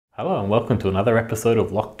Hello and welcome to another episode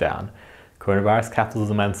of Lockdown, Coronavirus,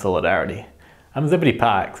 Capitalism and Solidarity. I'm Zebedee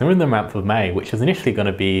Parks and we're in the month of May, which is initially going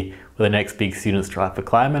to be where the next big student strike for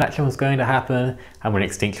climate action was going to happen, and when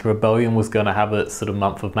Extinction Rebellion was going to have its sort of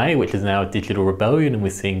month of May, which is now a digital rebellion, and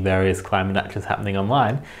we're seeing various climate actions happening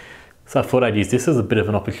online. So I thought I'd use this as a bit of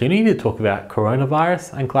an opportunity to talk about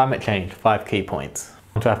coronavirus and climate change, 5 key points.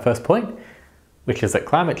 On to our first point, which is that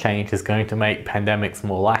climate change is going to make pandemics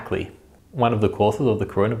more likely. One of the causes of the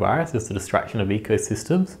coronavirus is the destruction of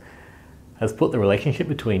ecosystems, has put the relationship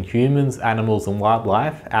between humans, animals and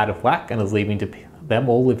wildlife out of whack and is leading to them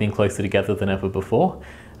all living closer together than ever before,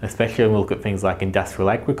 especially when we look at things like industrial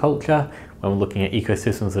agriculture, when we're looking at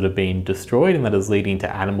ecosystems that are being destroyed, and that is leading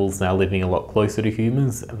to animals now living a lot closer to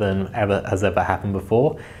humans than has ever happened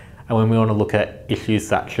before. And when we want to look at issues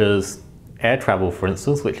such as air travel, for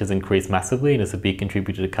instance, which has increased massively and is a big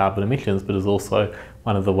contributor to carbon emissions, but is also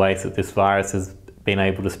one of the ways that this virus has been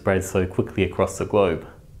able to spread so quickly across the globe.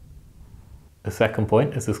 The second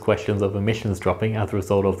point is this question of emissions dropping as a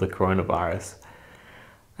result of the coronavirus.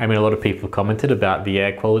 I mean, a lot of people have commented about the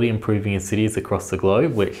air quality improving in cities across the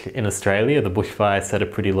globe, which in Australia, the bushfires set a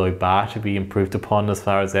pretty low bar to be improved upon as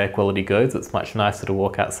far as air quality goes. It's much nicer to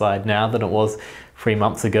walk outside now than it was 3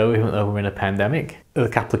 months ago, even though we're in a pandemic. There's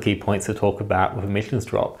a couple of key points to talk about with emissions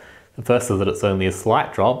drop. The first is that it's only a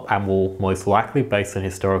slight drop and will most likely, based on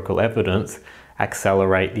historical evidence,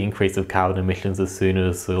 accelerate the increase of carbon emissions as soon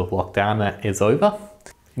as the lockdown is over.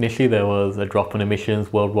 Initially, there was a drop in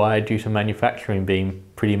emissions worldwide due to manufacturing being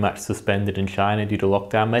pretty much suspended in China due to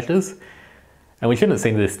lockdown measures. And we shouldn't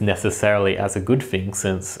see this necessarily as a good thing,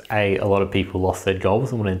 since a lot of people lost their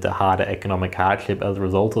jobs and went into harder economic hardship as a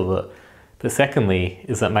result of it. But secondly,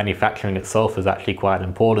 is that manufacturing itself is actually quite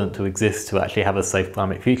important to exist to actually have a safe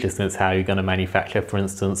climate future, since how you're going to manufacture, for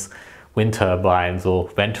instance, wind turbines or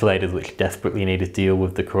ventilators, which desperately need to deal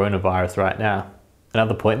with the coronavirus right now.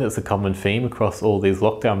 Another point that's a common theme across all these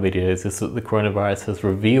lockdown videos is that the coronavirus has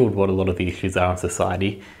revealed what a lot of the issues are in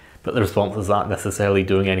society, but the responses aren't necessarily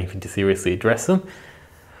doing anything to seriously address them.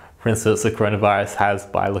 For instance, the coronavirus has,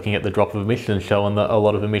 by looking at the drop of emissions, shown that a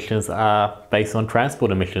lot of emissions are based on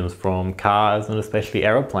transport emissions from cars and especially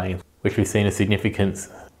aeroplanes, which we've seen a significant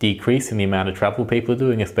decrease in the amount of travel people are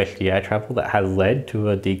doing, especially air travel, that has led to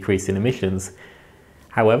a decrease in emissions.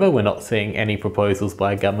 However, we're not seeing any proposals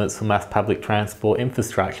by governments for mass public transport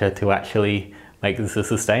infrastructure to actually make this a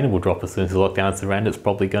sustainable drop. As soon as the lockdowns are end, it's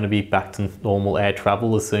probably going to be back to normal air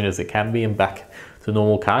travel as soon as it can be, and back to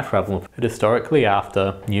normal car travel. But historically,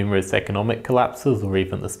 after numerous economic collapses or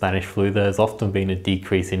even the Spanish flu, there's often been a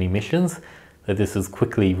decrease in emissions. So this has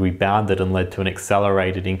quickly rebounded and led to an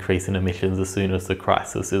accelerated increase in emissions as soon as the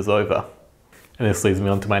crisis is over. And this leads me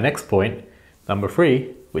on to my next point, number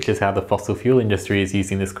 3, which is how the fossil fuel industry is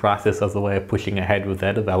using this crisis as a way of pushing ahead with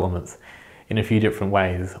their developments in a few different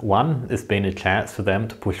ways. One, it's been a chance for them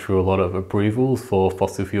to push through a lot of approvals for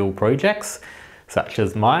fossil fuel projects, such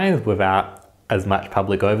as mines, without as much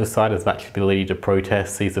public oversight, as much ability to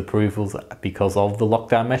protest these approvals because of the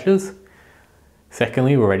lockdown measures.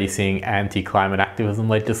 Secondly, we're already seeing anti-climate activism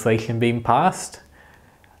legislation being passed.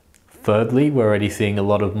 Thirdly, we're already seeing a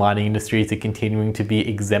lot of mining industries are continuing to be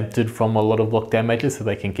exempted from a lot of lockdown measures so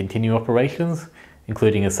they can continue operations,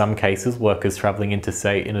 including in some cases workers travelling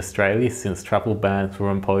interstate in Australia, since travel bans were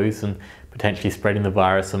imposed and potentially spreading the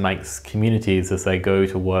virus amongst communities as they go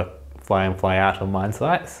to work, fly in, fly out on mine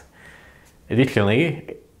sites.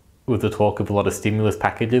 Additionally, with the talk of a lot of stimulus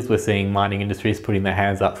packages, we're seeing mining industries putting their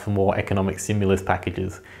hands up for more economic stimulus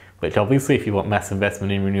packages, which obviously, if you want mass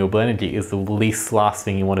investment in renewable energy, is the last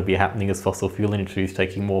thing you want to be happening as fossil fuel industries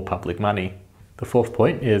taking more public money. The fourth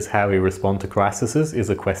point is how we respond to crises is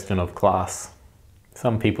a question of class.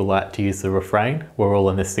 Some people like to use the refrain, we're all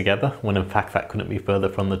in this together, when in fact that couldn't be further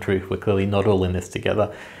from the truth. We're clearly not all in this together.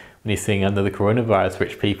 When you're seeing under the coronavirus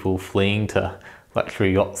rich people fleeing to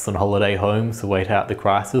luxury yachts and holiday homes to wait out the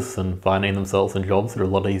crisis and finding themselves in jobs that are a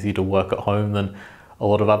lot easier to work at home than a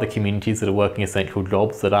lot of other communities that are working essential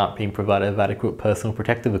jobs that aren't being provided with adequate personal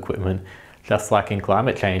protective equipment. Just like in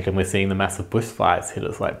climate change, and we're seeing the massive bushfires hit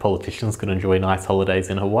us, like politicians can enjoy nice holidays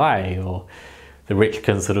in Hawaii, or the rich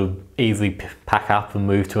can sort of easily pack up and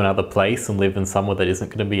move to another place and live in somewhere that isn't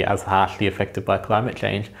going to be as harshly affected by climate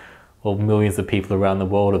change. While millions of people around the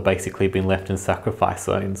world have basically been left in sacrifice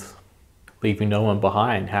zones, leaving no one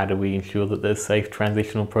behind. How do we ensure that there's safe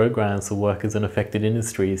transitional programs for workers in affected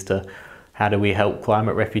industries? To how do we help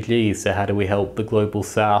climate refugees? To how do we help the global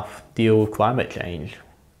south deal with climate change?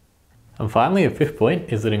 And finally, a fifth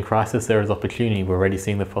point is that in crisis there is opportunity. We're already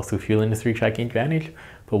seeing the fossil fuel industry taking advantage,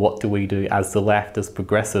 but what do we do as the left, as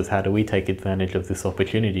progressives? How do we take advantage of this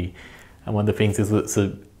opportunity? And one of the things is that it's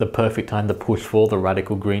the perfect time to push for the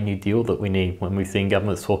radical Green New Deal that we need. When we've seen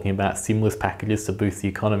governments talking about stimulus packages to boost the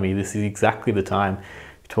economy, this is exactly the time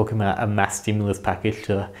talking about a mass stimulus package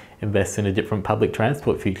to invest in a different public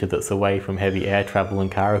transport future that's away from heavy air travel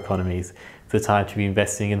and car economies. It's the time to be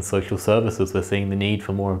investing in social services. We're seeing the need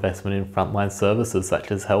for more investment in frontline services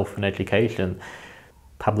such as health and education,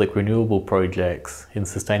 public renewable projects, in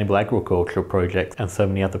sustainable agricultural projects, and so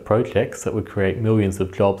many other projects that would create millions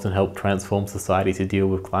of jobs and help transform society to deal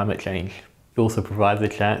with climate change. It also provides a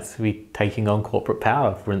chance to be taking on corporate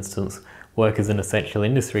power. For instance, workers in essential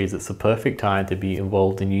industries, it's a perfect time to be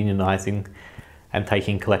involved in unionising and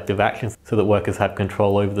taking collective action so that workers have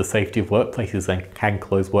control over the safety of workplaces and can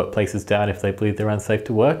close workplaces down if they believe they're unsafe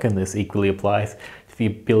to work. And this equally applies to the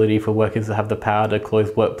ability for workers to have the power to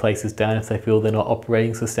close workplaces down if they feel they're not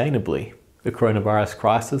operating sustainably. The coronavirus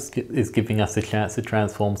crisis is giving us a chance to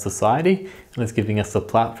transform society, and it's giving us a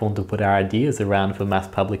platform to put our ideas around for mass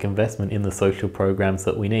public investment in the social programs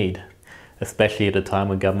that we need, especially at a time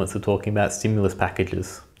when governments are talking about stimulus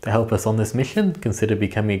packages. To help us on this mission, consider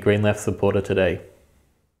becoming a Green Left supporter today.